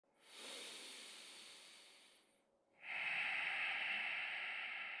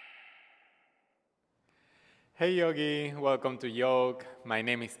Hey Yogi, welcome to Yoga. My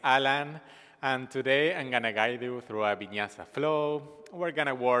name is Alan, and today I'm gonna guide you through a Vinyasa flow. We're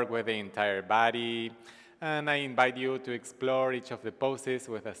gonna work with the entire body, and I invite you to explore each of the poses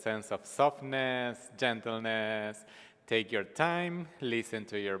with a sense of softness, gentleness. Take your time, listen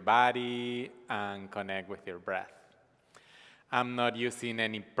to your body, and connect with your breath. I'm not using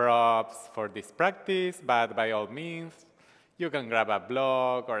any props for this practice, but by all means, you can grab a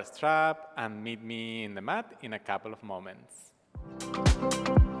block or a strap and meet me in the mat in a couple of moments.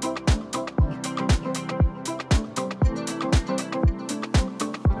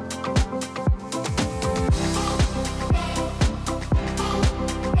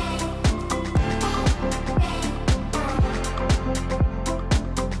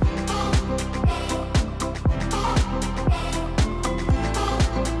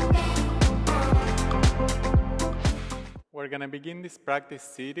 We're going to begin this practice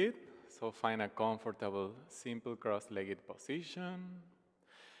seated, so find a comfortable, simple cross-legged position.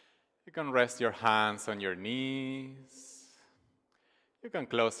 You can rest your hands on your knees. You can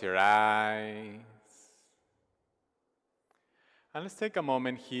close your eyes. And let's take a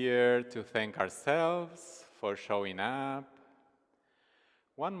moment here to thank ourselves for showing up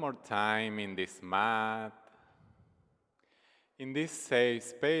one more time in this mat, in this safe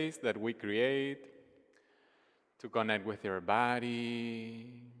space that we create to connect with your body,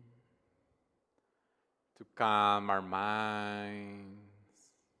 to calm our minds,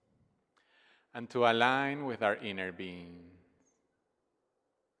 and to align with our inner being.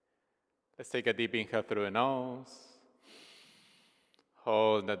 Let's take a deep inhale through the nose,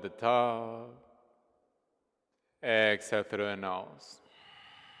 hold at the top, exhale through the nose.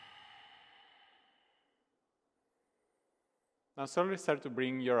 Now slowly start to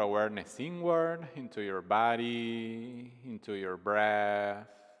bring your awareness inward into your body, into your breath.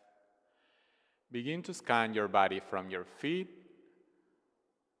 Begin to scan your body from your feet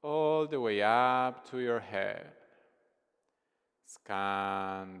all the way up to your head.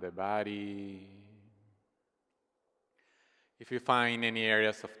 Scan the body. If you find any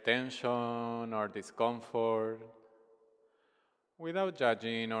areas of tension or discomfort, without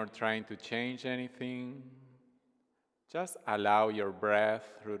judging or trying to change anything, just allow your breath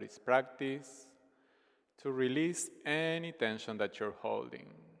through this practice to release any tension that you're holding.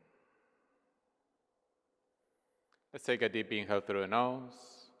 Let's take a deep inhale through the nose.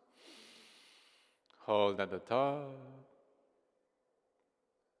 Hold at the top.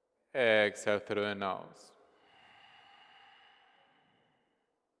 Exhale through the nose.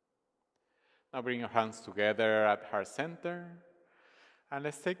 Now bring your hands together at heart center. And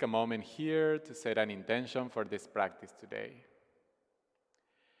let's take a moment here to set an intention for this practice today.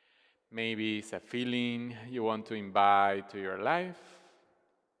 Maybe it's a feeling you want to invite to your life.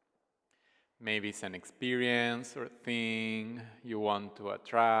 Maybe it's an experience or thing you want to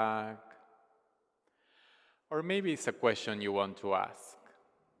attract. Or maybe it's a question you want to ask.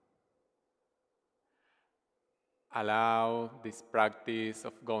 Allow this practice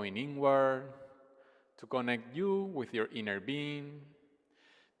of going inward to connect you with your inner being.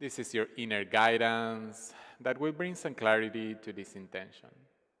 This is your inner guidance that will bring some clarity to this intention.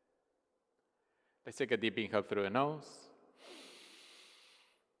 Let's take a deep inhale through the nose.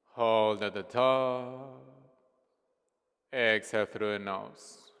 Hold at the top. Exhale through the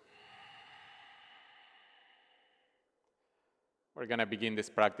nose. We're going to begin this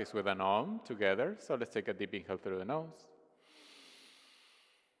practice with an Om together. So let's take a deep inhale through the nose.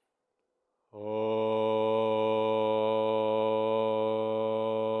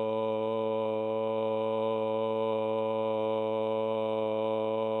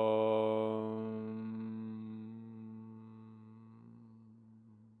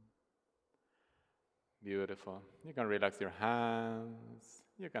 Beautiful. You can relax your hands.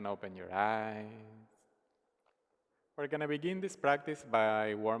 You can open your eyes. We're going to begin this practice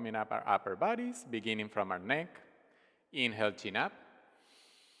by warming up our upper bodies, beginning from our neck. Inhale, chin up.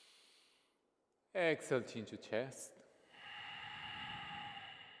 Exhale, chin to chest.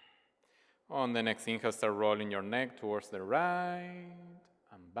 On the next inhale, start rolling your neck towards the right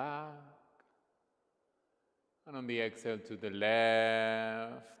and back. And on the exhale, to the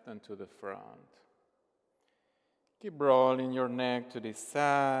left and to the front. Keep rolling your neck to the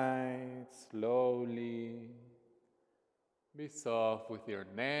side, slowly. Be soft with your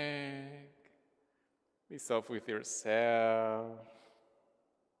neck. Be soft with yourself.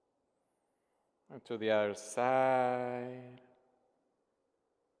 And to the other side.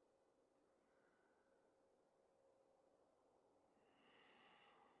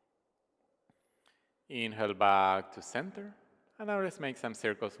 Inhale back to center. And now let's make some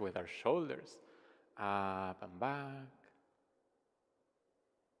circles with our shoulders. up and back.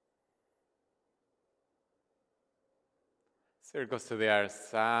 Circles to the other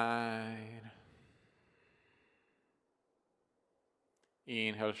side.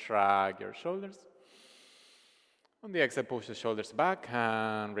 Inhale, shrug your shoulders. On the exhale, push the shoulders back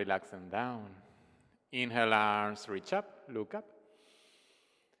and relax them down. Inhale, arms reach up, look up.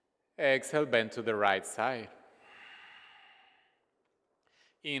 Exhale, bend to the right side.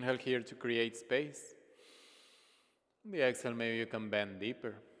 Inhale here to create space. On the exhale, maybe you can bend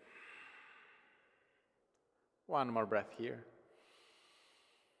deeper. One more breath here.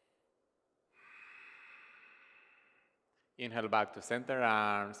 Inhale back to center,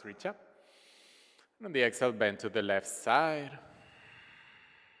 arms reach up. On the exhale, bend to the left side.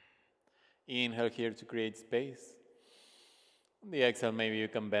 Inhale here to create space. On the exhale, maybe you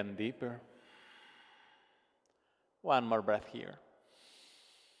can bend deeper. One more breath here.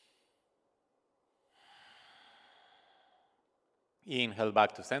 Inhale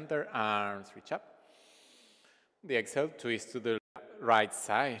back to center, arms reach up. On the exhale, twist to the right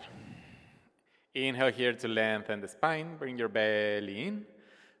side. Inhale here to lengthen the spine, bring your belly in.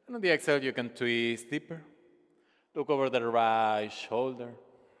 And on the exhale, you can twist deeper. Look over the right shoulder.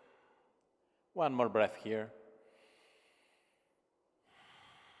 One more breath here.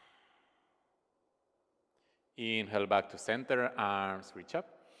 Inhale back to center, arms reach up.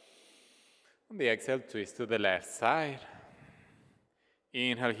 On the exhale, twist to the left side.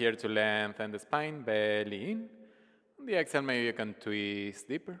 Inhale here to lengthen the spine, belly in. On the exhale, maybe you can twist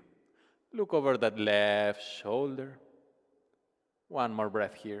deeper. Look over that left shoulder. One more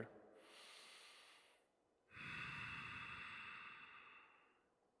breath here.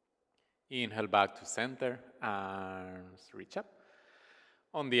 Inhale back to center, arms reach up.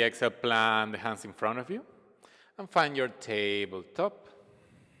 On the exhale, plant the hands in front of you and find your tabletop.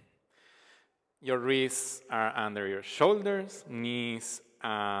 Your wrists are under your shoulders, knees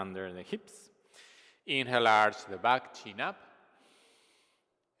under the hips. Inhale, arch the back, chin up.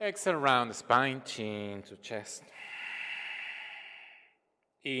 Exhale, round the spine, chin to chest.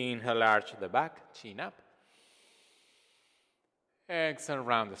 Inhale, arch the back, chin up. Exhale,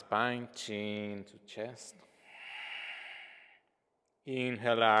 round the spine, chin to chest.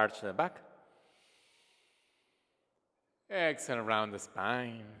 Inhale, arch the back. Exhale, round the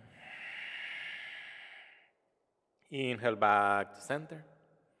spine. Inhale back to center.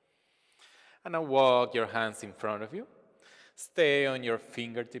 And now walk your hands in front of you. Stay on your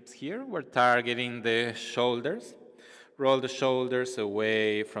fingertips here. We're targeting the shoulders. Roll the shoulders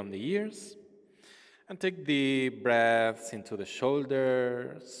away from the ears. And take deep breaths into the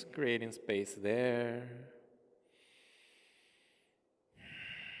shoulders, creating space there.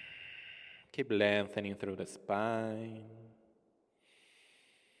 Keep lengthening through the spine.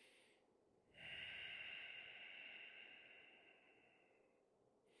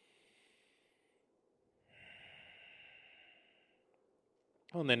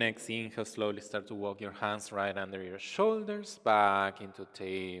 On the next inhale, slowly start to walk your hands right under your shoulders, back into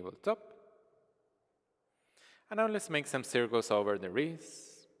tabletop. And now let's make some circles over the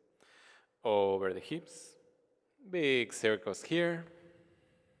wrists, over the hips. Big circles here.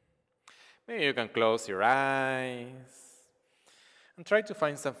 Maybe you can close your eyes and try to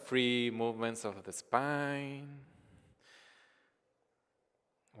find some free movements of the spine.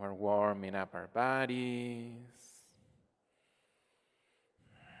 We're warming up our bodies.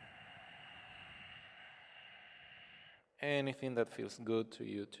 Anything that feels good to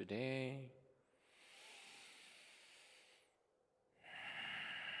you today.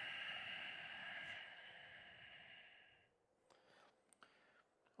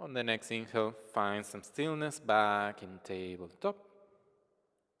 On the next inhale, find some stillness back in tabletop.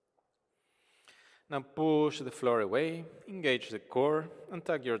 Now push the floor away, engage the core, and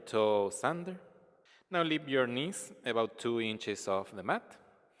tuck your toes under. Now lift your knees about 2 inches off the mat.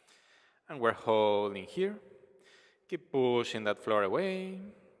 And we're holding here. Keep pushing that floor away.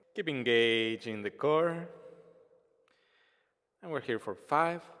 Keep engaging the core. And we're here for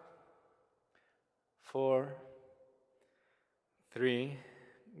 5, 4, 3,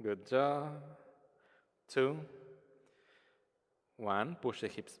 good job, 2, 1. Push the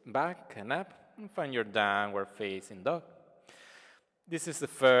hips back and up and find your downward facing dog. This is the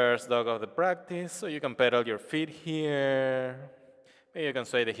first dog of the practice, so you can pedal your feet here. Maybe you can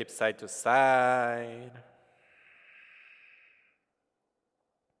sway the hips side to side.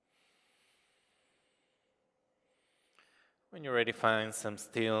 When you're ready, find some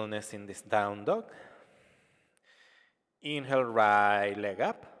stillness in this down dog. Inhale, right leg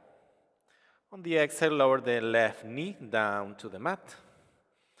up. On the exhale, lower the left knee down to the mat.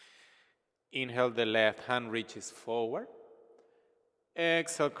 Inhale, the left hand reaches forward.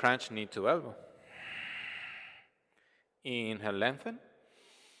 Exhale, crunch knee to elbow. Inhale, lengthen.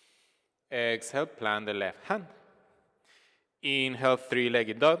 Exhale, plant the left hand. Inhale,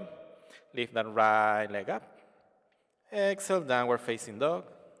 three-legged dog. Lift that right leg up. Exhale, downward facing dog.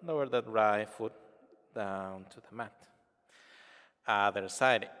 Lower that right foot down to the mat. Other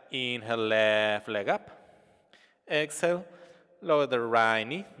side. Inhale, left leg up. Exhale, lower the right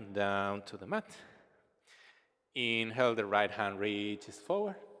knee down to the mat. Inhale, the right hand reaches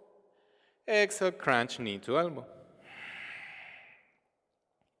forward. Exhale, crunch knee to elbow.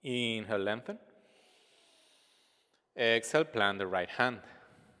 Inhale, lengthen. Exhale, plant the right hand.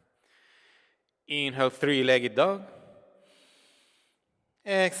 Inhale, three-legged dog.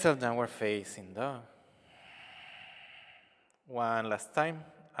 Exhale, downward facing dog. One last time,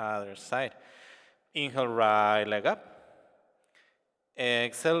 other side. Inhale, right leg up.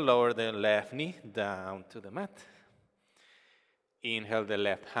 Exhale, lower the left knee down to the mat. Inhale, the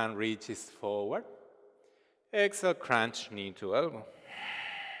left hand reaches forward. Exhale, crunch knee to elbow.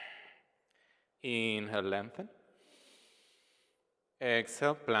 Inhale, lengthen.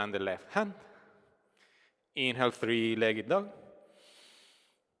 Exhale, plant the left hand. Inhale, three-legged dog.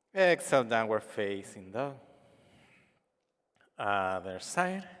 Exhale, downward facing dog. Other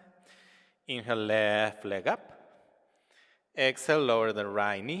side. Inhale, left leg up. Exhale, lower the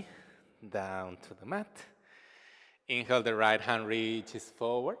right knee down to the mat. Inhale, the right hand reaches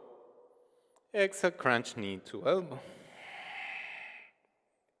forward. Exhale, crunch knee to elbow.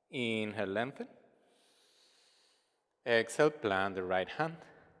 Inhale, lengthen. Exhale, plant the right hand.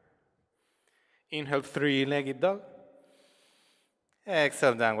 Inhale, three-legged dog.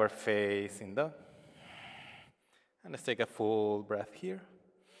 Exhale, downward facing dog. And let's take a full breath here.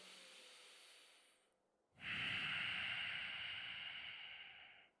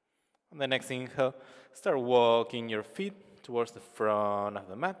 On the next inhale, start walking your feet towards the front of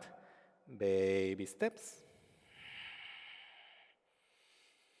the mat. Baby steps.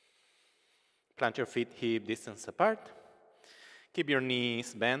 Plant your feet hip distance apart. Keep your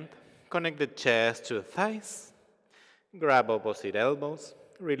knees bent. Connect the chest to the thighs. Grab opposite elbows.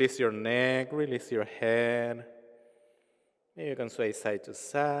 Release your neck, release your head. Maybe you can sway side to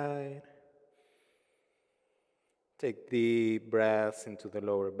side. Take deep breaths into the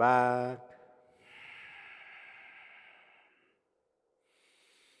lower back.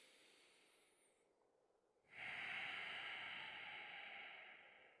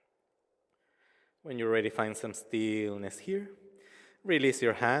 When you're ready, find some stillness here. Release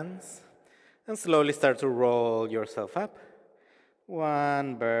your hands and slowly start to roll yourself up,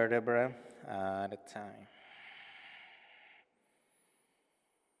 one vertebra at a time.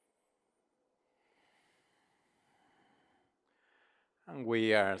 And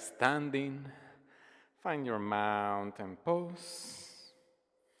we are standing. Find your mountain pose.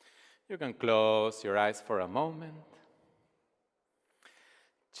 You can close your eyes for a moment.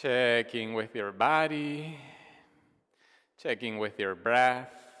 Checking with your body. Checking with your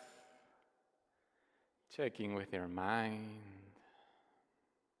breath. Checking with your mind.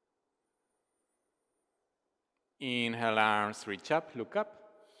 Inhale, arms reach up, look up.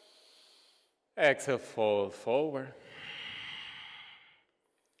 Exhale, fold forward.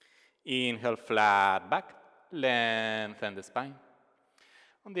 Inhale, flat back, lengthen the spine.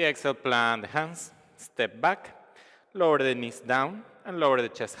 On the exhale, plant the hands, step back, lower the knees down, and lower the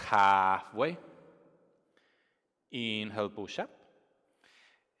chest halfway. Inhale, push up.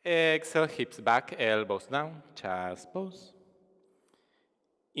 Exhale, hips back, elbows down, child's pose.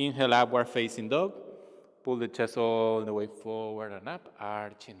 Inhale, upward facing dog. Pull the chest all the way forward and up,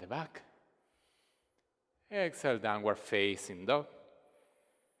 arching the back. Exhale, downward facing dog.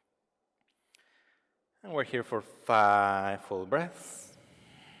 And we're here for 5 full breaths.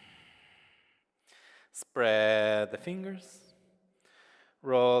 Spread the fingers.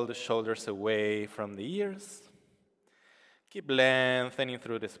 Roll the shoulders away from the ears. Keep lengthening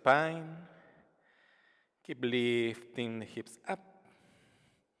through the spine. Keep lifting the hips up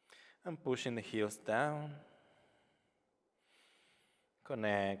and pushing the heels down.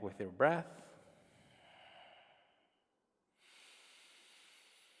 Connect with your breath.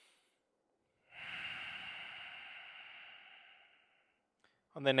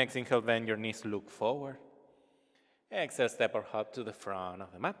 On the next inhale, bend your knees, look forward. Exhale, step or hop to the front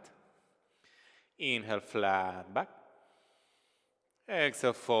of the mat. Inhale, flat back.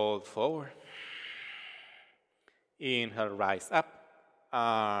 Exhale, fold forward. Inhale, rise up.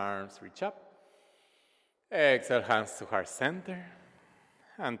 Arms reach up. Exhale, hands to heart center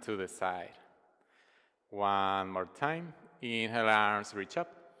and to the side. One more time. Inhale, arms reach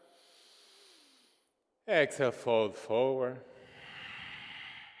up. Exhale, fold forward.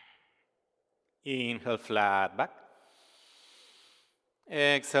 Inhale, flat back.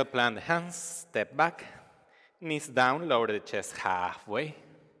 Exhale, plant the hands, step back. Knees down, lower the chest halfway.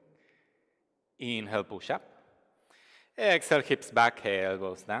 Inhale, push up. Exhale, hips back,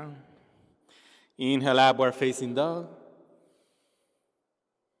 elbows down. Inhale, upward facing dog.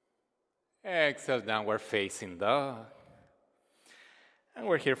 Exhale, downward facing dog. And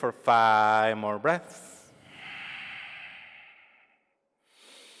we're here for 5 more breaths.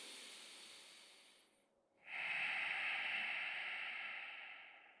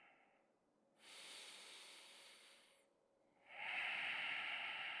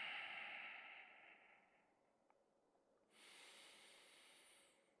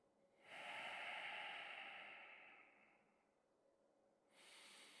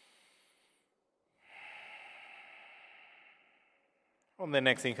 On the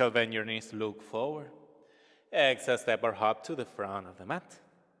next inhale, bend your knees, look forward. Exhale, step or hop to the front of the mat.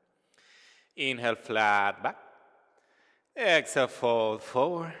 Inhale, flat back. Exhale, fold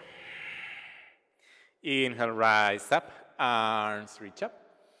forward. Inhale, rise up, arms reach up.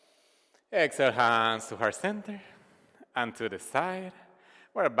 Exhale, hands to heart center and to the side.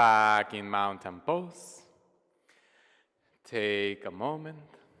 We're back in mountain pose. Take a moment.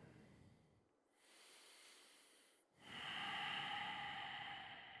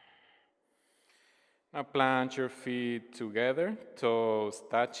 Now plant your feet together, toes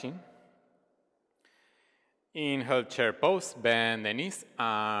touching. Inhale, chair pose, bend the knees,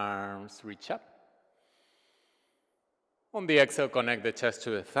 arms reach up. On the exhale, connect the chest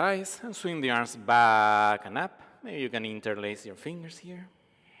to the thighs and swing the arms back and up. Maybe you can interlace your fingers here.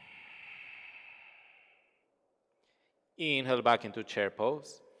 Inhale, back into chair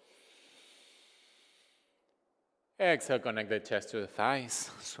pose. Exhale, connect the chest to the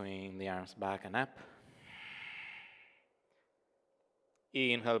thighs, swing the arms back and up.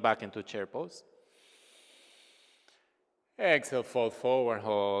 Inhale, back into chair pose. Exhale, fold forward,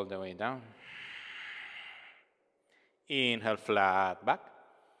 hold the way down. Inhale, flat back.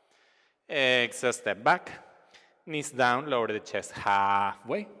 Exhale, step back. Knees down, lower the chest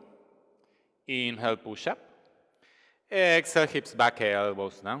halfway. Inhale, push up. Exhale, hips back,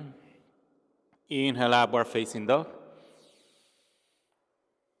 elbows down. Inhale, upward facing dog.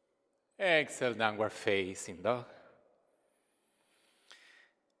 Exhale, downward facing dog.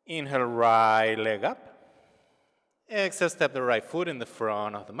 Inhale, right leg up. Exhale, step the right foot in the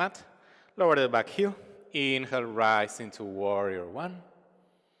front of the mat. Lower the back heel. Inhale, rise into warrior one.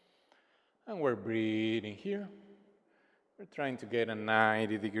 And we're breathing here. We're trying to get a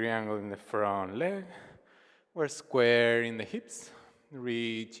 90-degree angle in the front leg. We're squaring the hips,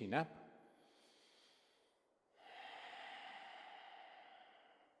 reaching up.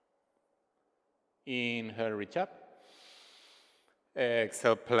 Inhale, reach up.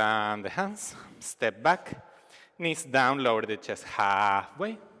 Exhale, plant the hands, step back. Knees down, lower the chest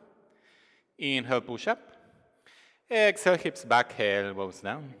halfway. Inhale, push up. Exhale, hips back, elbows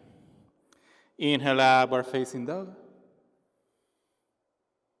down. Inhale, upward facing dog.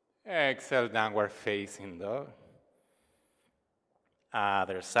 Exhale, downward facing dog.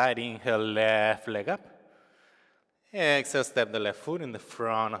 Other side, inhale, left leg up. Exhale, step the left foot in the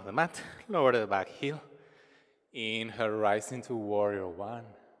front of the mat. Lower the back heel. Inhale, rise into warrior one.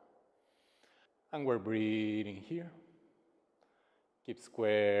 And we're breathing here. Keep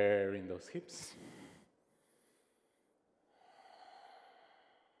squaring those hips.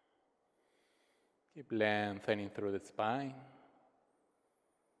 Keep lengthening through the spine.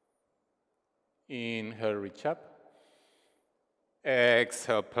 Inhale, reach up.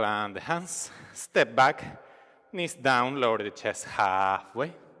 Exhale, plant the hands. Step back. Knees down, lower the chest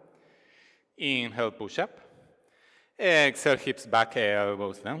halfway. Inhale, push up. Exhale, hips back,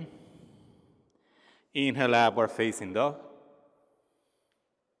 elbows down. Inhale, upward facing dog.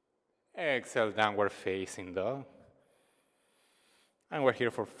 Exhale, downward facing dog. And we're here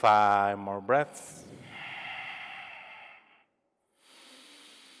for 5 more breaths.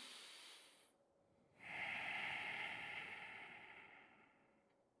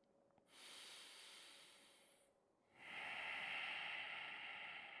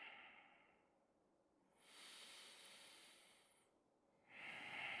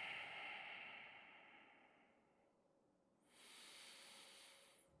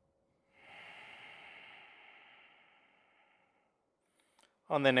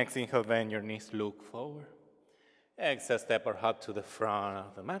 On the next inhale, bend your knees, look forward. Exhale, step or hop to the front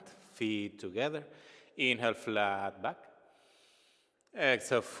of the mat, feet together. Inhale, flat back.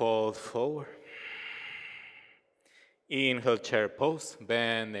 Exhale, fold forward. Inhale, chair pose,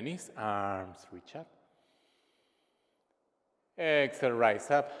 bend the knees, arms reach up. Exhale, rise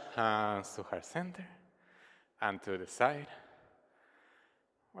up, hands to heart center and to the side.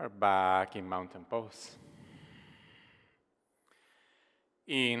 We're back in mountain pose.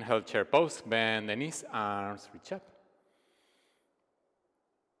 Inhale, chair pose, bend the knees, arms reach up.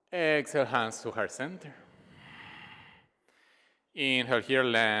 Exhale, hands to heart center. Inhale here,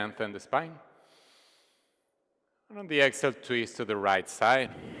 lengthen the spine. And on the exhale, twist to the right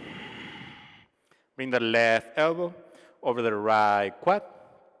side. Bring the left elbow over the right quad.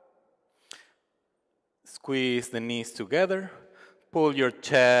 Squeeze the knees together. Pull your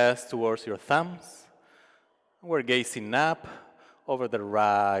chest towards your thumbs. We're gazing up over the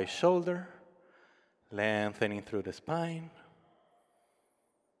right shoulder, lengthening through the spine.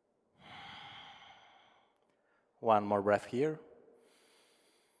 One more breath here.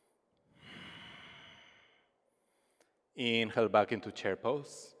 Inhale back into chair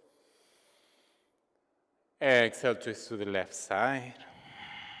pose. Exhale, twist to the left side.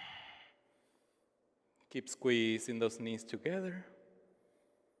 Keep squeezing those knees together.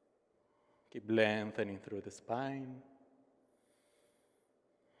 Keep lengthening through the spine.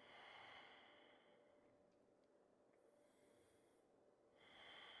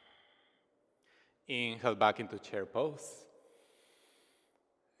 Inhale back into chair pose.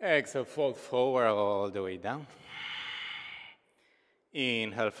 Exhale, fold forward all the way down.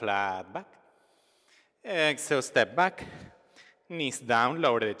 Inhale, flat back. Exhale, step back. Knees down,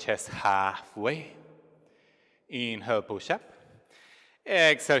 lower the chest halfway. Inhale, push up.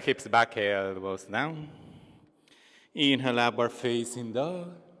 Exhale, hips back, elbows down. Inhale, upward facing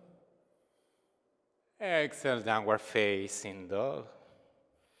dog. Exhale, downward facing dog.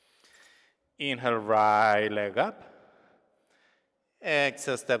 Inhale, right leg up.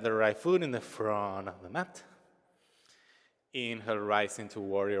 Exhale, step the right foot in the front of the mat. Inhale, rise into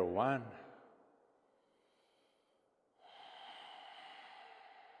warrior one.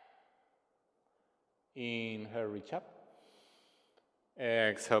 Inhale, reach up.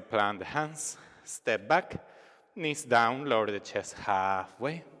 Exhale, plant the hands. Step back. Knees down, lower the chest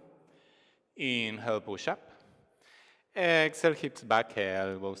halfway. Inhale, push up. Exhale, hips back,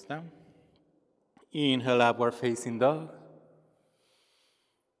 elbows down. Inhale, upward facing dog.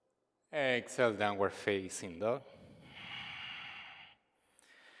 Exhale, downward facing dog.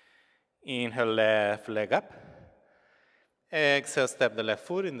 Inhale, left leg up. Exhale, step the left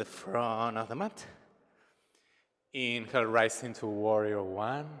foot in the front of the mat. Inhale, rise into warrior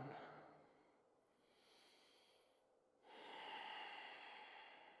one.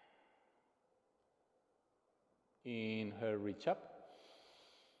 Inhale, reach up.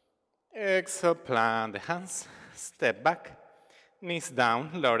 Exhale, plant the hands. Step back. Knees down,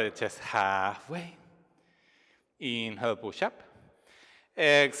 lower the chest halfway. Inhale, push up.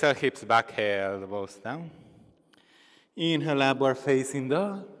 Exhale, hips back, elbows down. Inhale, upward facing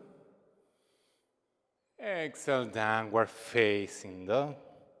dog. Exhale, downward facing dog.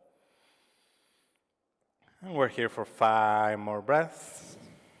 And we're here for 5 more breaths.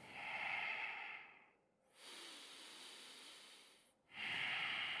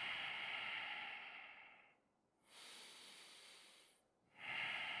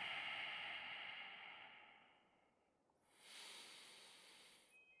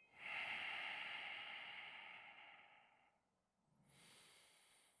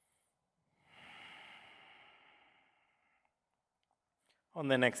 On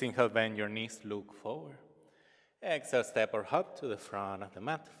the next inhale, bend your knees, look forward. Exhale, step or hop to the front of the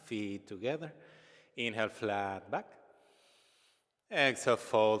mat, feet together. Inhale, flat back. Exhale,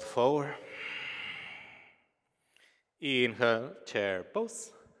 fold forward. Inhale, chair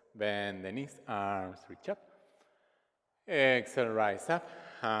pose. Bend the knees, arms reach up. Exhale, rise up,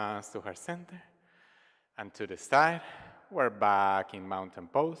 hands to heart center. And to the side, we're back in mountain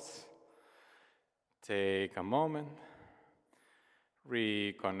pose. Take a moment.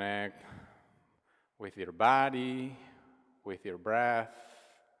 Reconnect with your body, with your breath.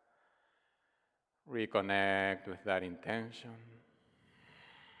 Reconnect with that intention.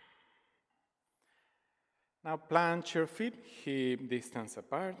 Now plant your feet hip distance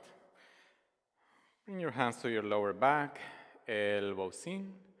apart. Bring your hands to your lower back, elbows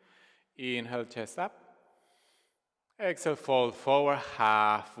in. Inhale, chest up. Exhale, fold forward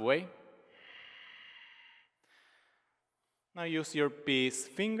halfway. Now use your peace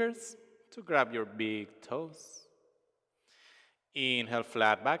fingers to grab your big toes. Inhale,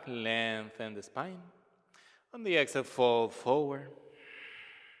 flat back, lengthen the spine. On the exhale, fold forward.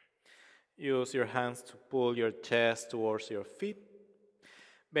 Use your hands to pull your chest towards your feet.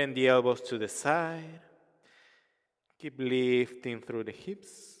 Bend the elbows to the side. Keep lifting through the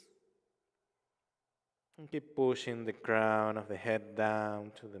hips. And keep pushing the crown of the head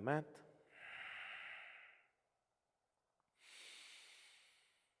down to the mat.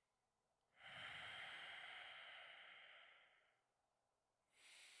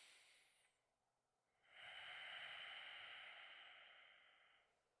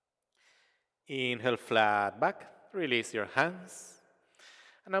 Inhale, flat back. Release your hands.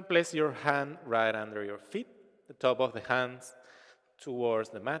 And now place your hand right under your feet, the top of the hands towards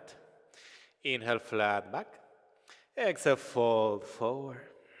the mat. Inhale, flat back. Exhale, fold forward.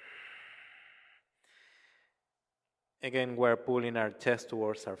 Again, we're pulling our chest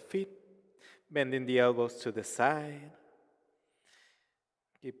towards our feet, bending the elbows to the side.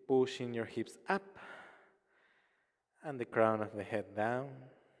 Keep pushing your hips up and the crown of the head down.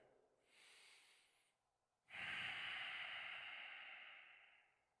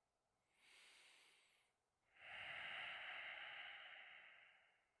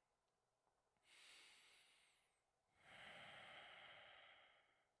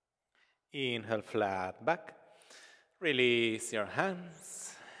 Inhale, flat back. Release your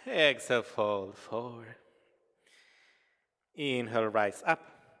hands. Exhale, fold forward. Inhale, rise up.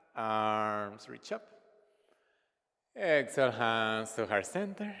 Arms reach up. Exhale, hands to heart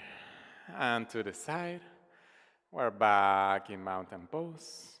center and to the side. We're back in mountain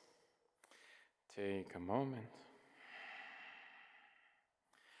pose. Take a moment.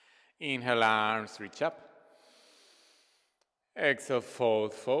 Inhale, arms reach up. Exhale,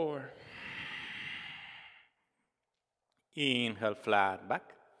 fold forward. Inhale, flat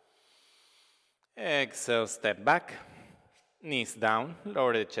back. Exhale, step back. Knees down,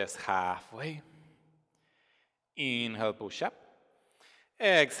 lower the chest halfway. Inhale, push up.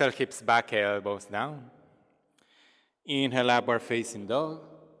 Exhale, hips back, elbows down. Inhale, upward facing dog.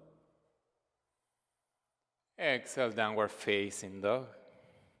 Exhale, downward facing dog.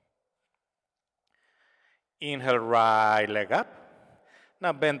 Inhale, right leg up.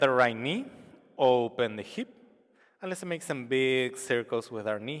 Now bend the right knee, open the hip, and let's make some big circles with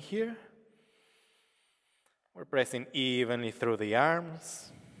our knee here. We're pressing evenly through the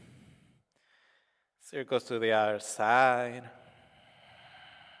arms. Circles to the other side.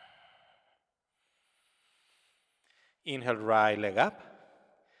 Inhale, right leg up.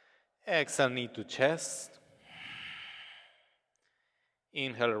 Exhale, knee to chest.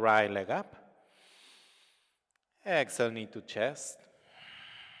 Inhale, right leg up. Exhale, knee to chest.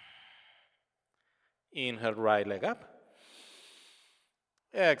 Inhale, right leg up.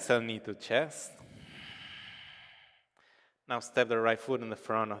 Exhale, knee to chest. Now step the right foot in the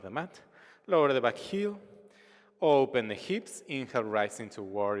front of the mat. Lower the back heel. Open the hips. Inhale, rise into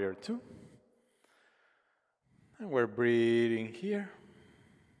warrior two. And we're breathing here.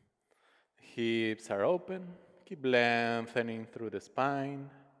 Hips are open. Keep lengthening through the spine.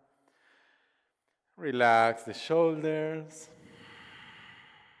 Relax the shoulders.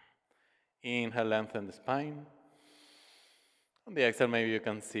 Inhale, lengthen the spine. On the exhale, maybe you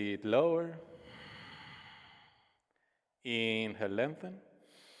can see it lower. Inhale, lengthen.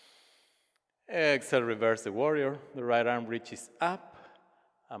 Exhale, reverse the warrior. The right arm reaches up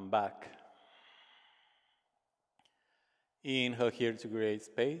and back. Inhale here to create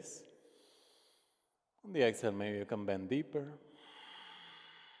space. On the exhale, maybe you can bend deeper.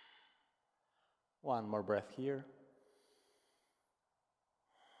 One more breath here.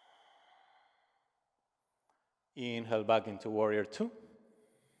 Inhale back into warrior two.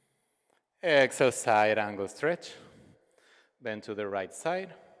 Exhale, side angle stretch. Bend to the right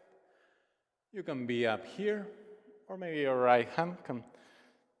side. You can be up here, or maybe your right hand can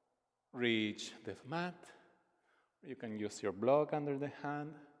reach the mat. You can use your block under the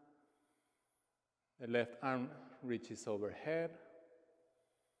hand. The left arm reaches overhead.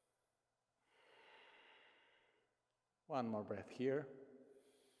 One more breath here.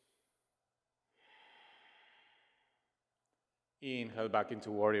 Inhale back into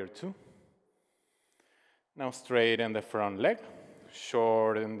warrior two. Now straighten the front leg,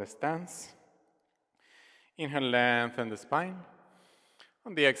 shorten the stance. Inhale, lengthen the spine.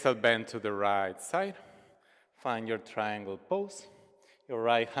 On the exhale, bend to the right side. Find your triangle pose. Your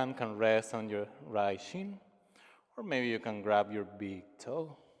right hand can rest on your right shin, or maybe you can grab your big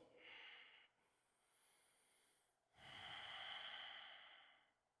toe.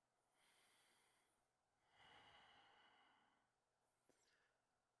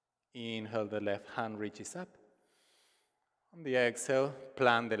 Inhale, the left hand reaches up. On the exhale,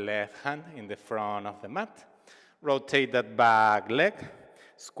 plant the left hand in the front of the mat. Rotate that back leg,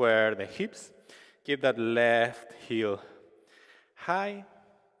 square the hips. Keep that left heel high.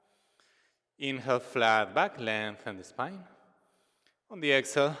 Inhale, flat back, lengthen the spine. On the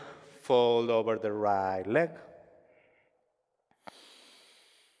exhale, fold over the right leg.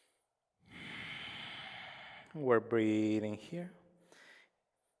 We're breathing here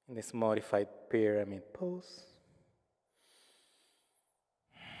in this modified pyramid pose.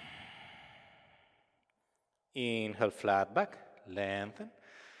 Inhale, flat back, lengthen.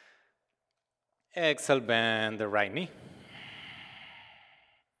 Exhale, bend the right knee.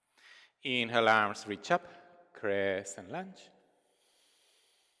 Inhale, arms reach up, crescent lunge.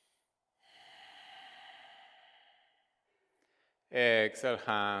 Exhale,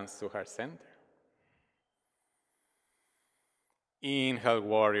 hands to heart center. Inhale,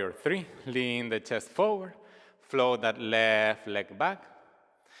 warrior three. Lean the chest forward. Float that left leg back.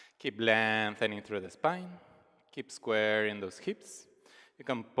 Keep lengthening through the spine. Keep squaring those hips. You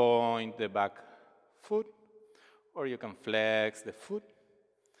can point the back foot, or you can flex the foot.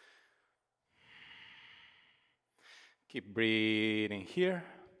 Keep breathing here.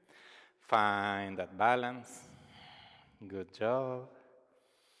 Find that balance. Good job.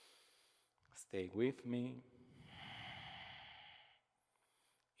 Stay with me.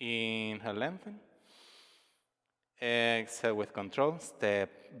 Inhale, lengthen. Exhale with control,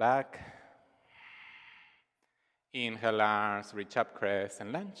 step back. Inhale, arms reach up,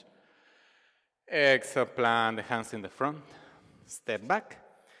 crescent lunge. Exhale, plant the hands in the front. Step back.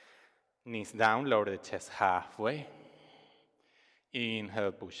 Knees down, lower the chest halfway.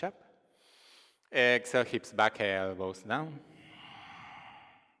 Inhale, push up. Exhale, hips back, elbows down.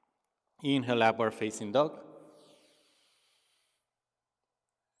 Inhale, upward facing dog.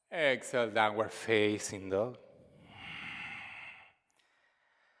 Exhale, downward facing dog.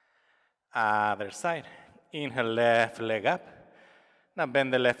 Other side. Inhale, left leg up. Now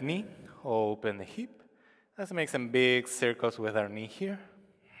bend the left knee, open the hip. Let's make some big circles with our knee here.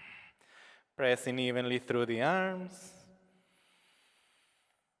 Pressing evenly through the arms.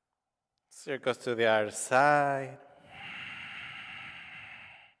 Circles to the other side.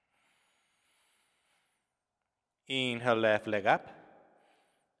 Inhale, left leg up.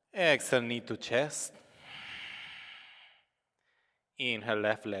 Exhale, knee to chest. Inhale,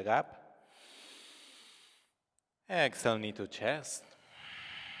 left leg up. Exhale, knee to chest.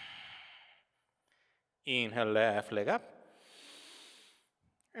 Inhale, left leg up.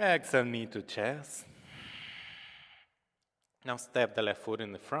 Exhale, knee to chest. Now step the left foot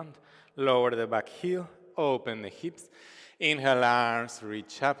in the front. Lower the back heel. Open the hips. Inhale, arms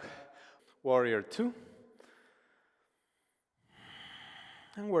reach up. Warrior two.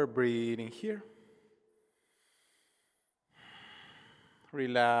 And we're breathing here.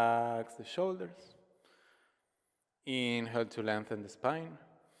 Relax the shoulders. Inhale to lengthen the spine.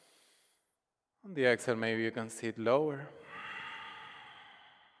 On the exhale, maybe you can sit lower.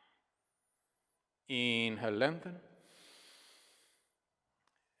 Inhale, lengthen.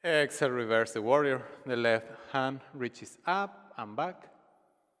 Exhale, reverse the warrior. The left hand reaches up and back.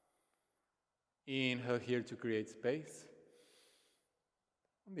 Inhale here to create space.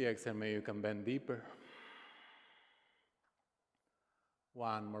 On the exhale, maybe you can bend deeper.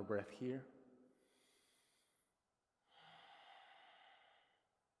 One more breath here.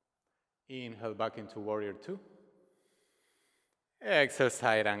 Inhale back into warrior two. Exhale,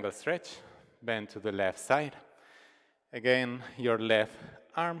 side angle stretch. Bend to the left side. Again, your left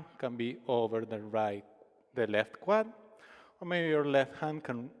arm can be over the left quad, or maybe your left hand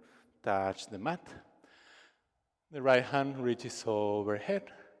can touch the mat. The right hand reaches overhead.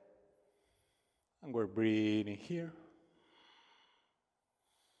 And we're breathing here.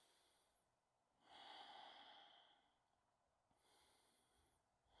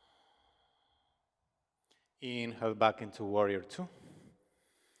 Inhale back into warrior two.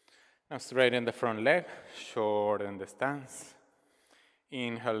 Now straighten the front leg, shorten the stance.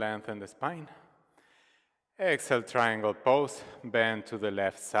 Inhale, lengthen the spine. Exhale, triangle pose, bend to the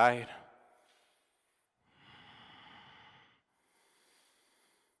left side.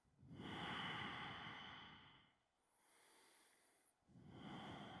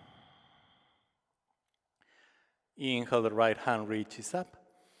 Inhale, the right hand reaches up.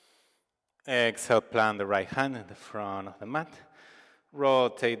 Exhale, plant the right hand in the front of the mat.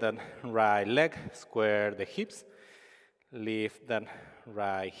 Rotate that right leg, square the hips. Lift that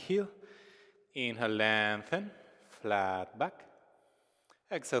right heel. Inhale, lengthen, flat back.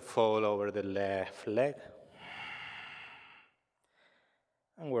 Exhale, fold over the left leg.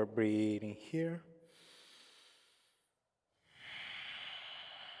 And we're breathing here.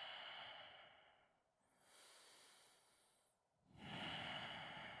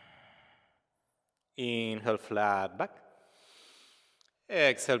 Inhale, flat back.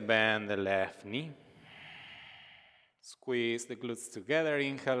 Exhale, bend the left knee. Squeeze the glutes together.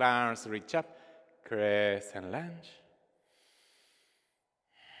 Inhale, arms reach up. Crescent lunge.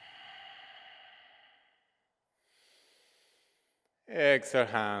 Exhale,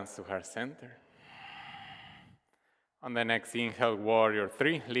 hands to heart center. On the next inhale, warrior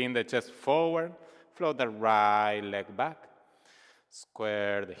 3. Lean the chest forward. Float the right leg back.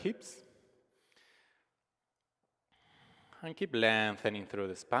 Square the hips. And keep lengthening through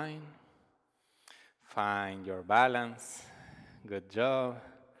the spine. Find your balance. Good job.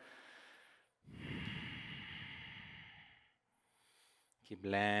 Keep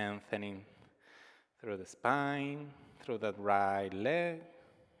lengthening through the spine, through that right leg.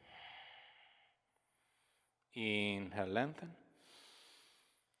 Inhale, lengthen.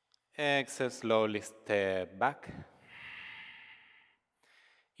 Exhale, slowly step back.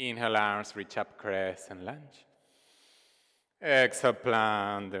 Inhale, arms reach up, crescent lunge. Exhale,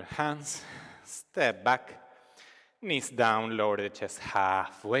 plant the hands, step back. Knees down, lower the chest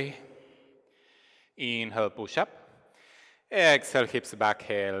halfway. Inhale, push up. Exhale, hips back,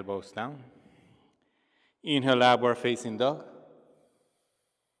 elbows down. Inhale, upward facing dog.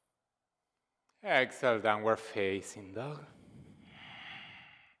 Exhale, downward facing dog.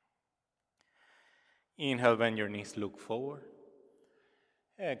 Inhale, bend your knees, look forward.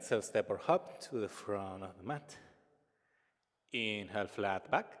 Exhale, step or hop to the front of the mat. Inhale, flat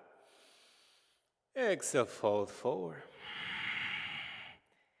back. Exhale, fold forward.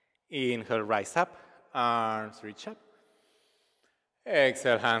 Inhale, rise up, arms reach up.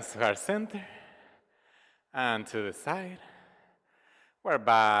 Exhale, hands to heart center. And to the side. We're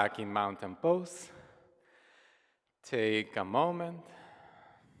back in mountain pose. Take a moment.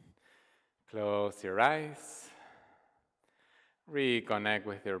 Close your eyes. Reconnect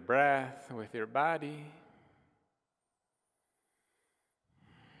with your breath, with your body.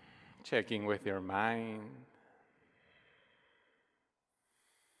 Checking with your mind.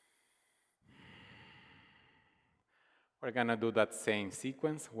 We're gonna do that same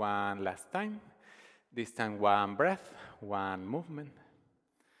sequence one last time. This time one breath, one movement.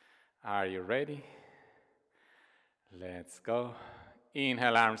 Are you ready? Let's go.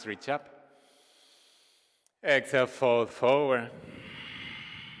 Inhale, arms reach up. Exhale, fold forward.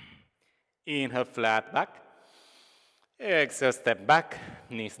 Inhale, flat back. Exhale, step back,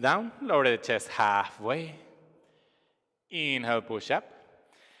 knees down, lower the chest halfway. Inhale, push up.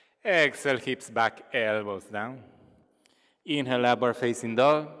 Exhale, hips back, elbows down. Inhale, upward facing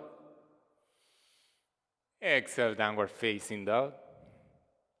dog. Exhale, downward facing dog.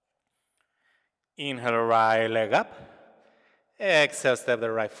 Inhale, right leg up. Exhale, step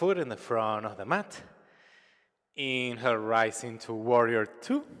the right foot in the front of the mat. Inhale, rise into warrior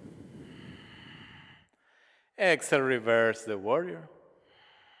 2. Exhale, reverse the warrior.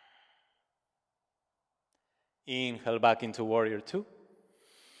 Inhale, back into warrior 2.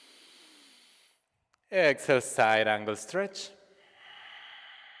 Exhale, side angle stretch.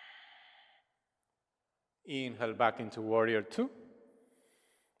 Inhale, back into warrior 2.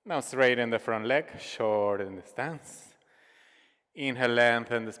 Now straighten the front leg, shorten the stance. Inhale,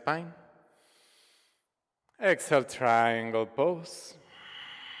 lengthen the spine. Exhale, triangle pose.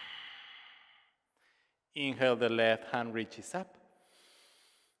 Inhale, the left hand reaches up.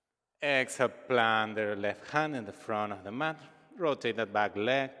 Exhale, plant the left hand in the front of the mat. Rotate that back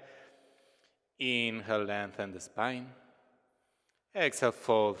leg. Inhale, lengthen the spine. Exhale,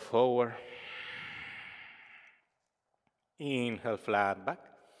 fold forward. Inhale, flat back.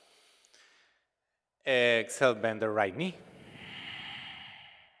 Exhale, bend the right knee.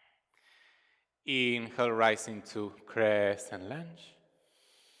 Inhale, rise into crescent lunge.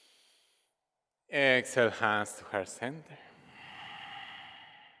 Exhale, hands to heart center.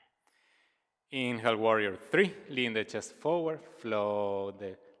 Inhale, warrior 3. Lean the chest forward. Float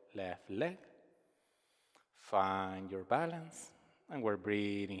the left leg. Find your balance. And we're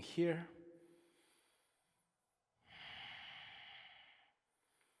breathing here.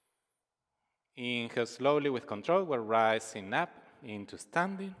 Inhale slowly with control. We're rising up into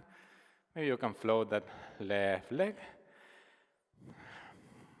standing. Maybe you can float that left leg.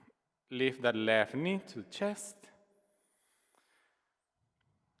 Lift that left knee to chest.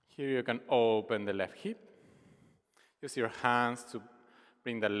 Here you can open the left hip. Use your hands to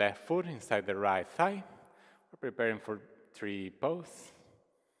bring the left foot inside the right thigh. We're preparing for 3 pose.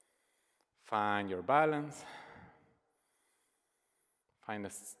 Find your balance. Find a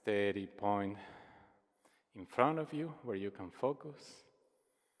steady point in front of you where you can focus.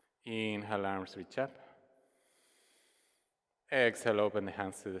 Inhale, arms reach up. Exhale, open the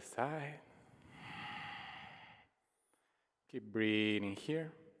hands to the side. Keep breathing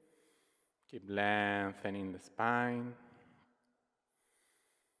here. Keep lengthening the spine.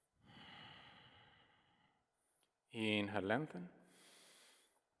 Inhale, lengthen.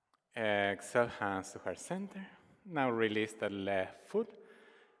 Exhale, hands to heart center. Now release the left foot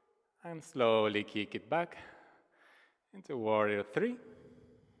and slowly kick it back into warrior 3.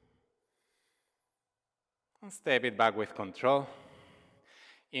 And step it back with control.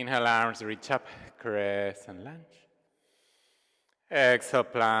 Inhale, arms reach up, crescent lunge. Exhale,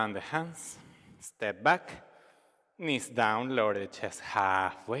 plant the hands. Step back, knees down, lower the chest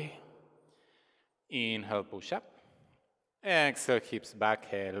halfway. Inhale, push up. Exhale, hips back,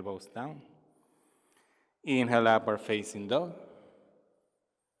 elbows down. Inhale, upward facing dog.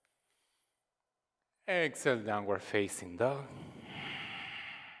 Exhale, downward facing dog.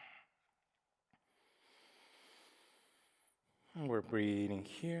 And we're breathing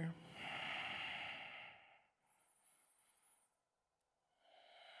here.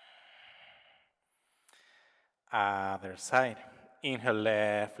 Other side. Inhale,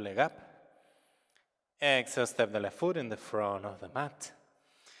 left leg up. Exhale, step the left foot in the front of the mat.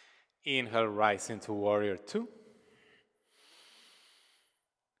 Inhale, rise into warrior 2.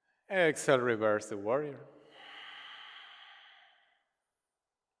 Exhale, reverse the warrior.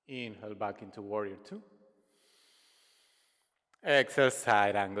 Inhale, back into warrior 2. Exhale,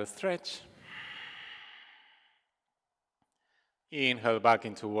 side angle stretch. Inhale, back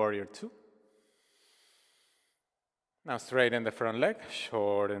into warrior 2. Now straighten the front leg,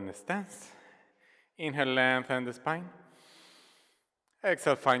 shorten the stance. Inhale, lengthen the spine.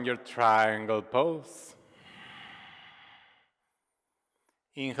 Exhale, find your triangle pose.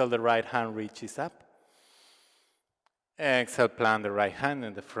 Inhale, the right hand reaches up. Exhale, plant the right hand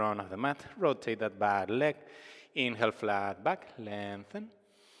in the front of the mat. Rotate that back leg. Inhale, flat back, lengthen.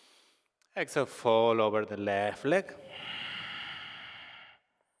 Exhale, fall over the left leg.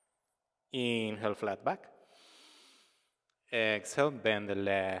 Inhale, flat back. Exhale, bend the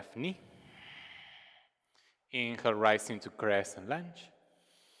left knee. Inhale, rise into crescent lunge.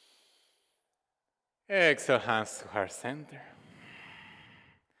 Exhale, hands to heart center.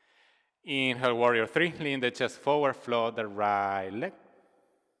 Inhale, warrior 3. Lean the chest forward, float the right leg.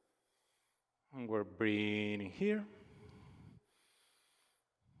 And we're breathing here.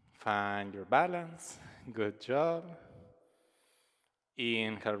 Find your balance. Good job.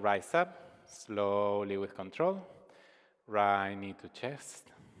 Inhale, rise up. Slowly with control. Right knee to chest.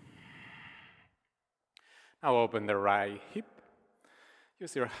 Now open the right hip.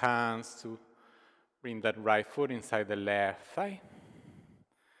 Use your hands to bring that right foot inside the left thigh.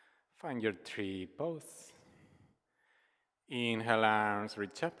 Find your tree pose. Inhale, arms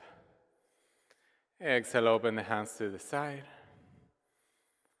reach up. Exhale, open the hands to the side.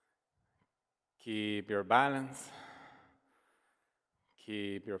 Keep your balance.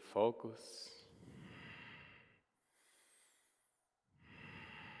 Keep your focus.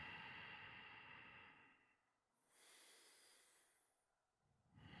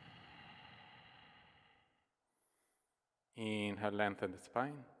 Inhale, lengthen the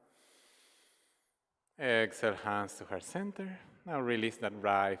spine. Exhale, hands to heart center. Now release that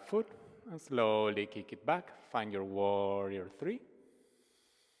right foot and slowly kick it back. Find your warrior 3.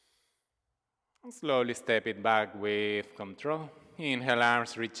 And slowly step it back with control. Inhale,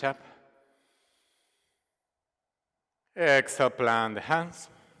 arms reach up. Exhale, plant the hands.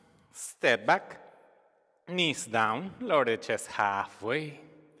 Step back. Knees down. Lower the chest halfway.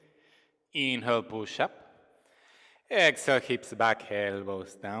 Inhale, push up. Exhale, hips back,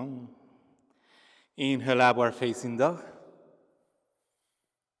 elbows down. Inhale, upward facing dog.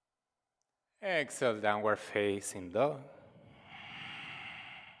 Exhale, downward facing dog.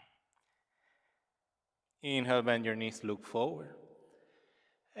 Inhale, bend your knees, look forward.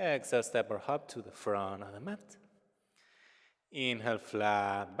 Exhale, step or hop to the front of the mat. Inhale,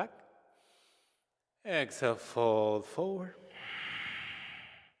 flat back. Exhale, fold forward.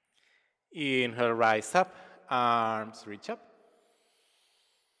 Inhale, rise up. Arms reach up.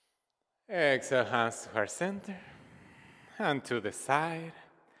 Exhale, hands to heart center. And to the side.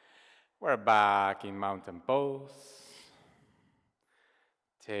 We're back in mountain pose.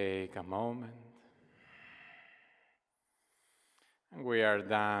 Take a moment. And we are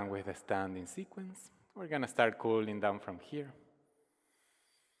done with the standing sequence. We're going to start cooling down from here.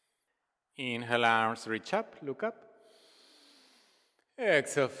 Inhale, arms reach up, look up.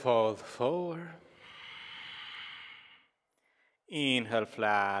 Exhale, fold forward. Inhale,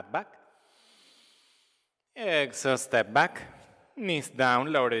 flat back. Exhale, step back. Knees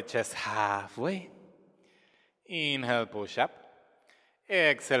down, lower the chest halfway. Inhale, push up.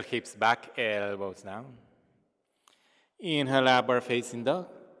 Exhale, hips back, elbows down. Inhale, upward facing dog.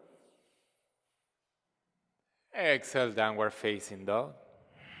 Exhale, downward facing dog.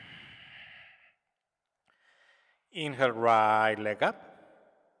 Inhale, right leg up.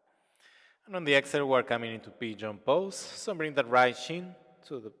 And on the exhale, we're coming into pigeon pose. So bring that right shin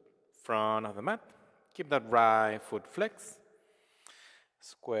to the front of the mat. Keep that right foot flexed.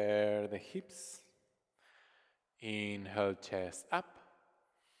 Square the hips. Inhale, chest up.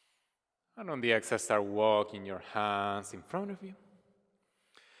 And on the exhale, start walking your hands in front of you.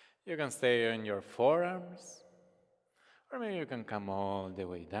 You can stay on your forearms, or maybe you can come all the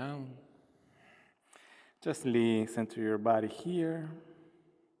way down. Just listen to your body here.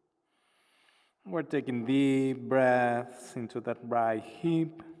 We're taking deep breaths into that right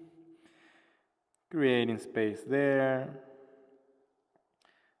hip, creating space there,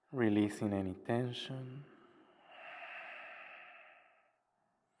 releasing any tension.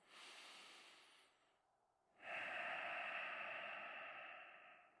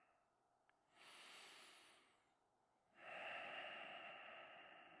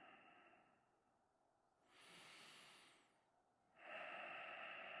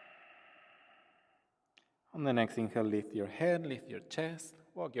 On the next inhale, lift your head, lift your chest,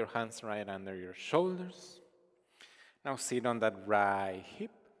 walk your hands right under your shoulders. Now sit on that right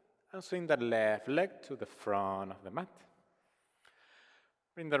hip and swing that left leg to the front of the mat.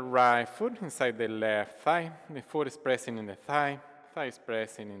 Bring the right foot inside the left thigh. The foot is pressing in the thigh, thigh is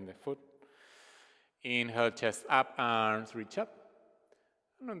pressing in the foot. Inhale, chest up, arms reach up.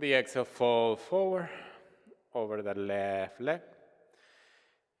 And on the exhale, fall forward over the left leg.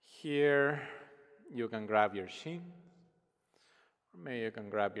 Here, you can grab your shin, or maybe you can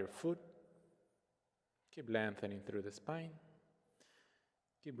grab your foot. Keep lengthening through the spine.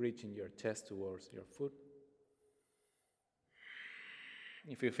 Keep reaching your chest towards your foot.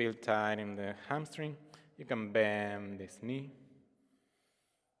 If you feel tight in the hamstring, you can bend this knee.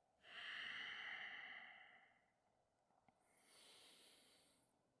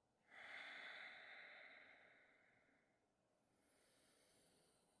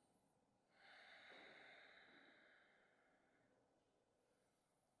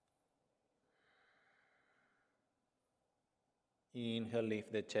 Inhale,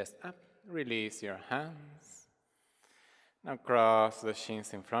 lift the chest up, release your hands. Now cross the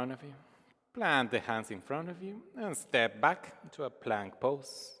shins in front of you, plant the hands in front of you, and step back into a plank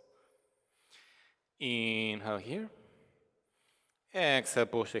pose. Inhale here. Exhale,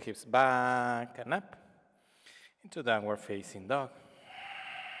 push the hips back and up into downward facing dog.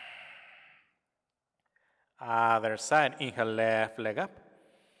 Other side, inhale, left leg up.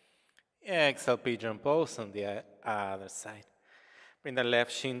 Exhale, pigeon pose on the other side. Bring the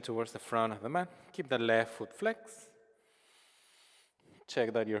left shin towards the front of the mat. Keep the left foot flexed.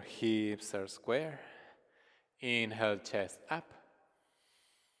 Check that your hips are square. Inhale, chest up.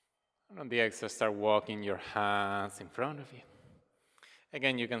 And on the exhale, start walking your hands in front of you.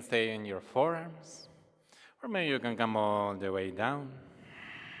 Again, you can stay in your forearms, or maybe you can come all the way down.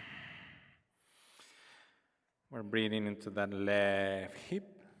 We're breathing into that left hip.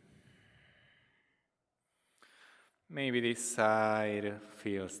 Maybe this side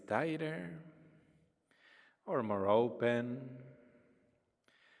feels tighter or more open.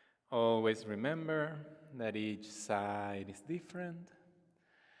 Always remember that each side is different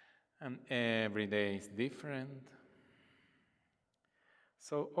and every day is different.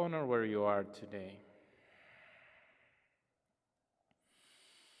 So honor where you are today.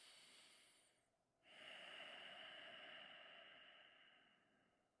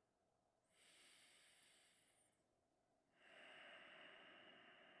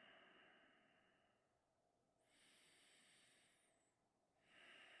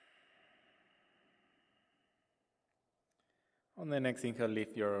 On the next inhale,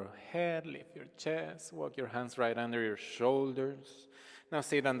 lift your head, lift your chest, walk your hands right under your shoulders. Now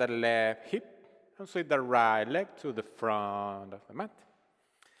sit on the left hip and swing the right leg to the front of the mat.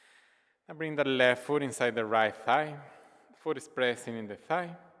 Now bring the left foot inside the right thigh. Foot is pressing in the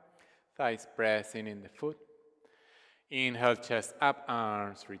thigh. Thigh is pressing in the foot. Inhale, chest up,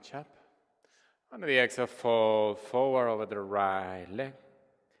 arms reach up. On the exhale, fall forward over the right leg.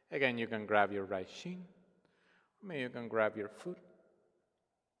 Again, you can grab your right shin. Maybe you can grab your foot.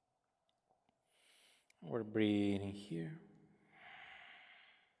 We're breathing here.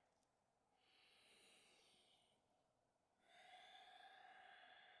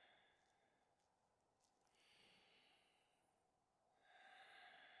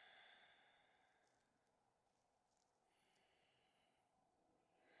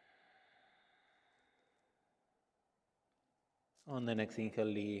 On the next inhale,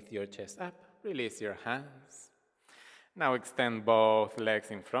 lift your chest up, release your hands. Now extend both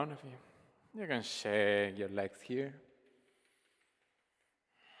legs in front of you. You can shake your legs here.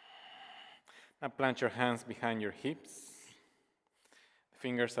 Now plant your hands behind your hips.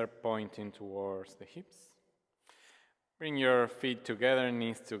 Fingers are pointing towards the hips. Bring your feet together,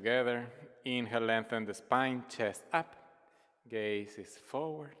 knees together. Inhale, lengthen the spine, chest up. Gaze is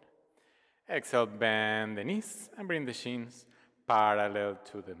forward. Exhale, bend the knees and bring the shins parallel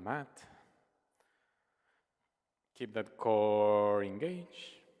to the mat. Keep that core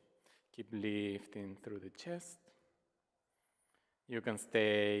engaged. Keep lifting through the chest. You can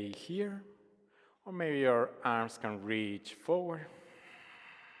stay here, or maybe your arms can reach forward.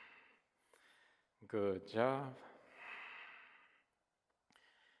 Good job.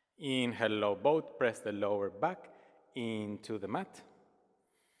 Inhale, low boat, press the lower back into the mat.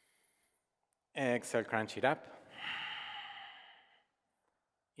 Exhale, crunch it up.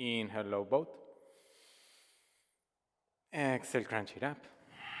 Inhale, low boat. Exhale, crunch it up.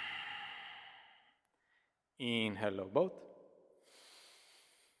 Inhale, low boat.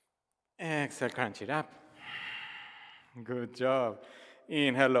 Exhale, crunch it up. Good job.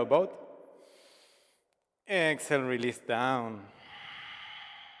 Inhale, low boat. Exhale, release down.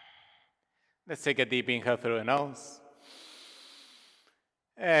 Let's take a deep inhale through the nose.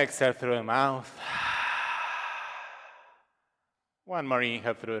 Exhale through the mouth. One more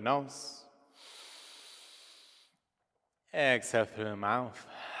inhale through the nose. Exhale through the mouth.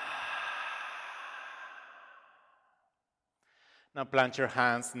 Now plant your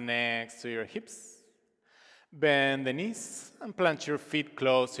hands next to your hips. Bend the knees and plant your feet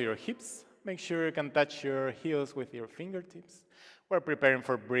close to your hips. Make sure you can touch your heels with your fingertips. We're preparing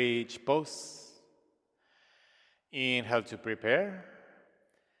for bridge pose. Inhale to prepare.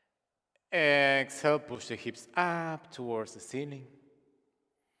 Exhale, push the hips up towards the ceiling.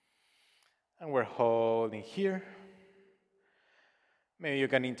 And we're holding here. Maybe you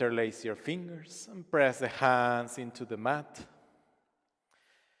can interlace your fingers and press the hands into the mat.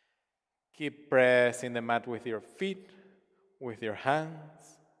 Keep pressing the mat with your feet, with your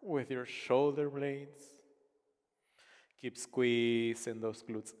hands, with your shoulder blades. Keep squeezing those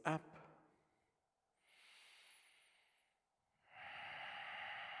glutes up.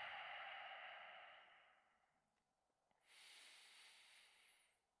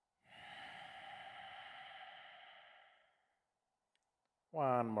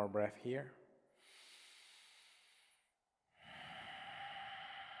 One more breath here.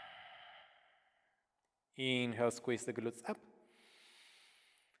 Inhale, squeeze the glutes up.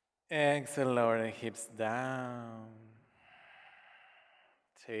 Exhale, lower the hips down.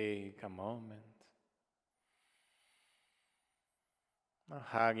 Take a moment. Now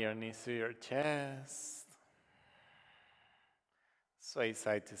hug your knees to your chest. Sway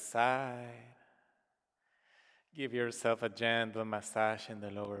side to side. Give yourself a gentle massage in the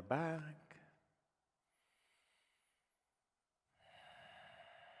lower back.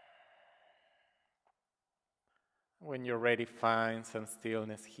 When you're ready, find some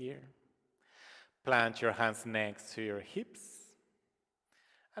stillness here. Plant your hands next to your hips.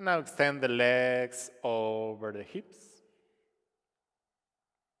 And now extend the legs over the hips.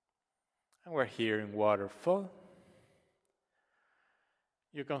 And we're here in waterfall.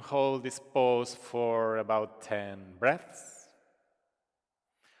 You can hold this pose for about 10 breaths.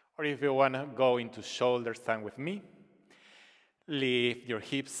 Or if you want to go into shoulder stand with me, lift your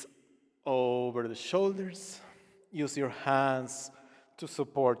hips over the shoulders. Use your hands to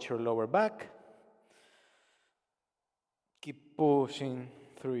support your lower back. Keep pushing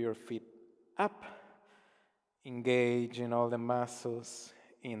through your feet up. Engaging all the muscles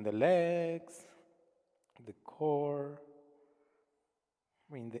in the legs, the core.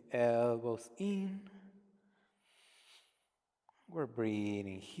 Bring the elbows in. We're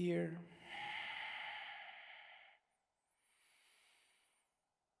breathing here.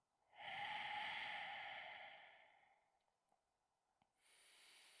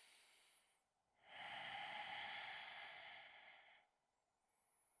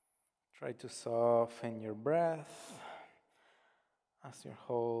 Try to soften your breath as you're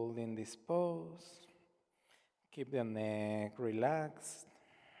holding this pose. Keep the neck relaxed.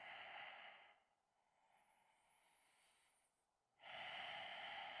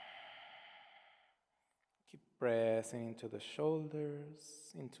 Keep pressing into the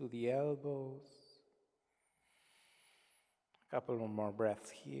shoulders, into the elbows. A couple more breaths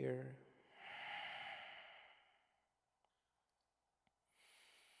here.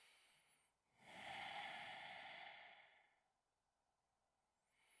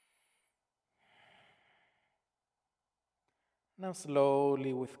 Now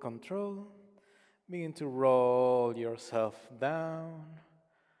slowly, with control, begin to roll yourself down.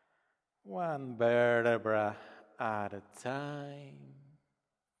 1 one vertebra at a time.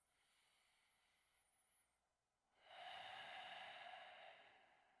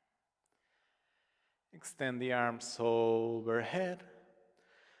 Extend the arms overhead.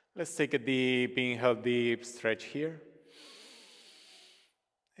 Let's take a deep inhale, deep stretch here.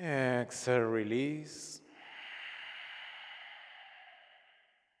 Exhale, release.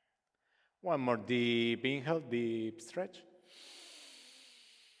 One more deep inhale, deep stretch.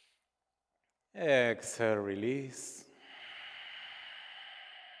 Exhale, release.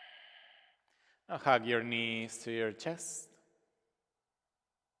 Now hug your knees to your chest.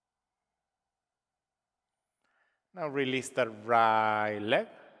 Now release the right leg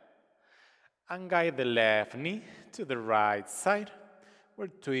and guide the left knee to the right side. We're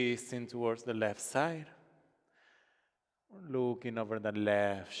twisting towards the left side. We're looking over the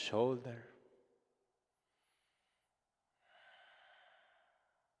left shoulder.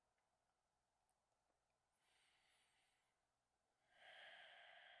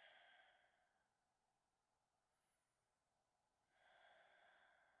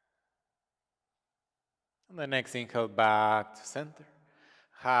 On the next inhale, back to center.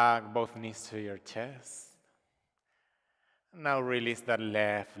 Hug both knees to your chest. Now release the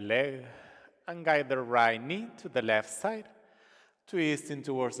left leg and guide the right knee to the left side, twisting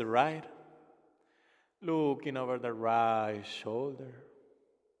towards the right, looking over the right shoulder.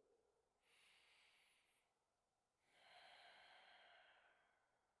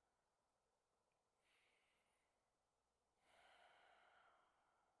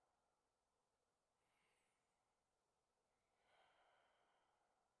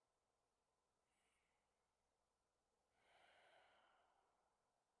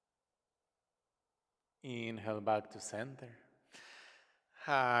 Inhale back to center.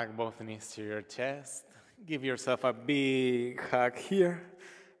 Hug both knees to your chest. Give yourself a big hug here.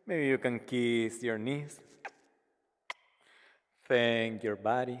 Maybe you can kiss your knees. Thank your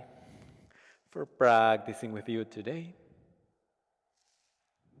body for practicing with you today.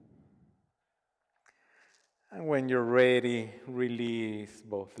 And when you're ready, release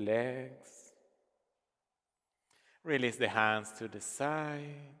both legs. Release the hands to the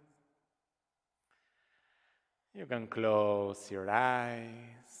side. You can close your eyes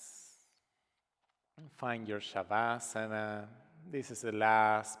and find your Shavasana. This is the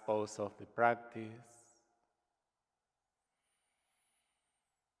last pose of the practice.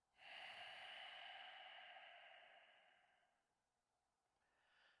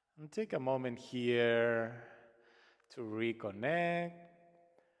 And take a moment here to reconnect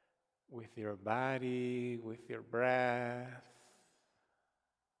with your body, with your breath.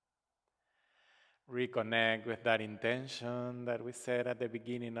 Reconnect with that intention that we set at the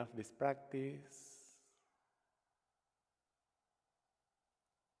beginning of this practice.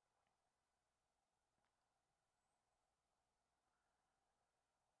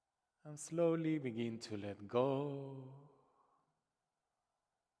 And slowly begin to let go.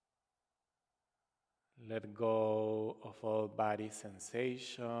 Let go of all body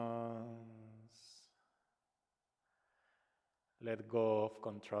sensations. Let go of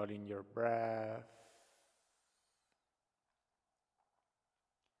controlling your breath.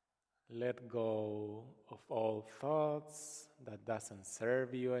 Let go of all thoughts that doesn't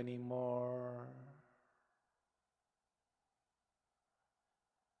serve you anymore.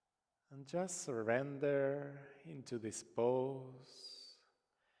 And just surrender into this pose,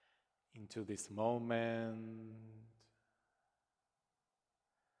 into this moment.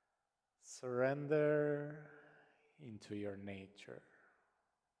 Surrender into your nature.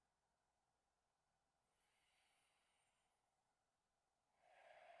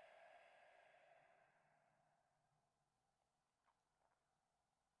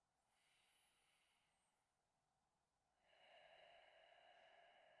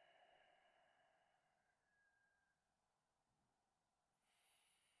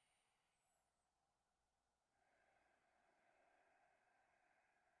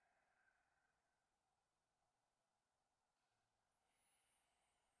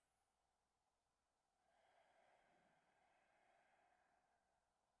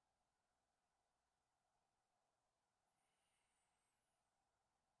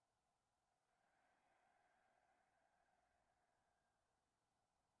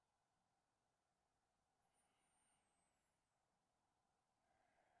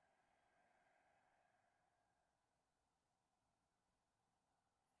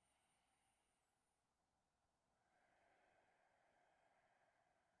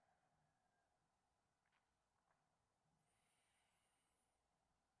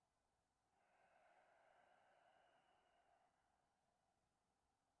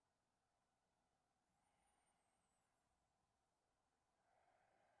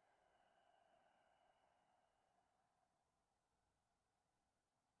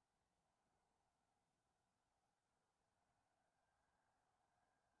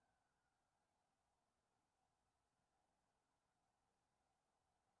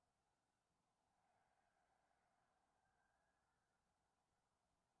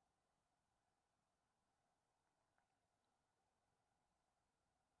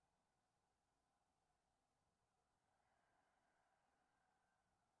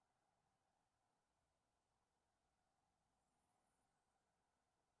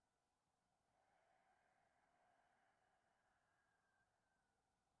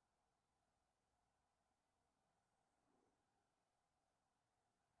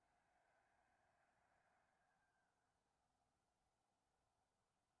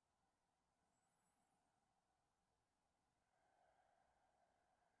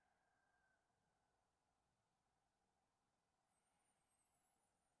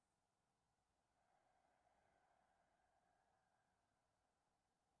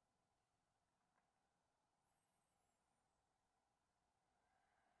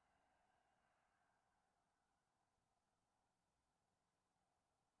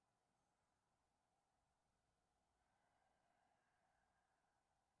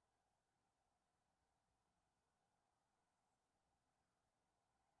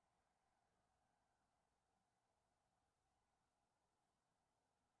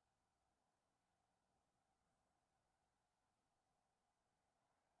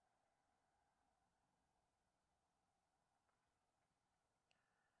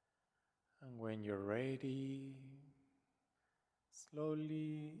 When you're ready,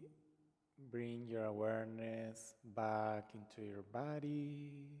 slowly bring your awareness back into your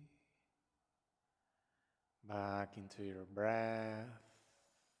body, back into your breath.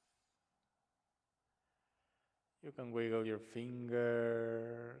 You can wiggle your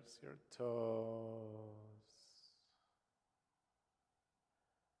fingers, your toes.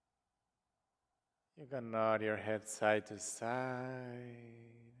 You can nod your head side to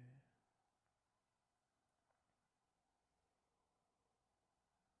side.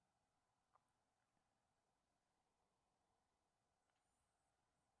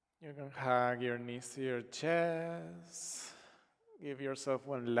 You can hug your knees to your chest. Give yourself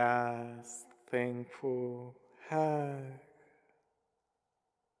one last thankful hug.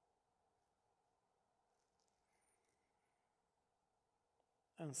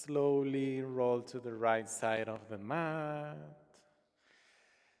 And slowly roll to the right side of the mat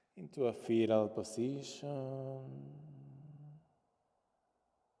into a fetal position.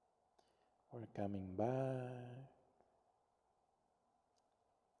 We're coming back.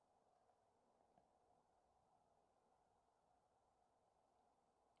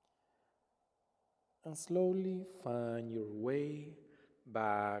 And slowly find your way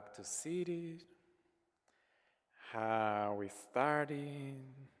back to seated. How we started.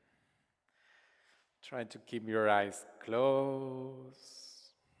 Try to keep your eyes closed.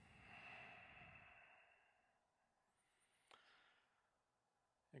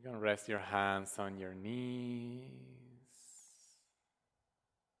 You can rest your hands on your knees.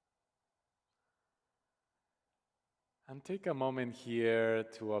 And take a moment here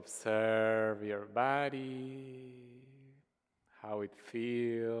to observe your body, how it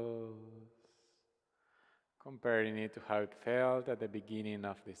feels, comparing it to how it felt at the beginning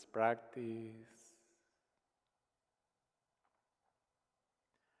of this practice.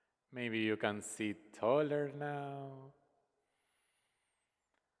 Maybe you can sit taller now.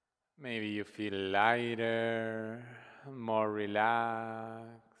 Maybe you feel lighter, more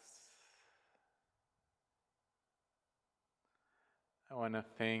relaxed. I want to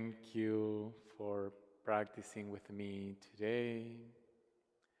thank you for practicing with me today.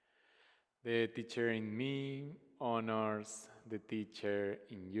 The teacher in me honors the teacher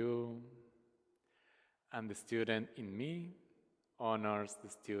in you, and the student in me honors the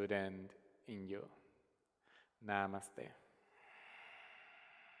student in you. Namaste.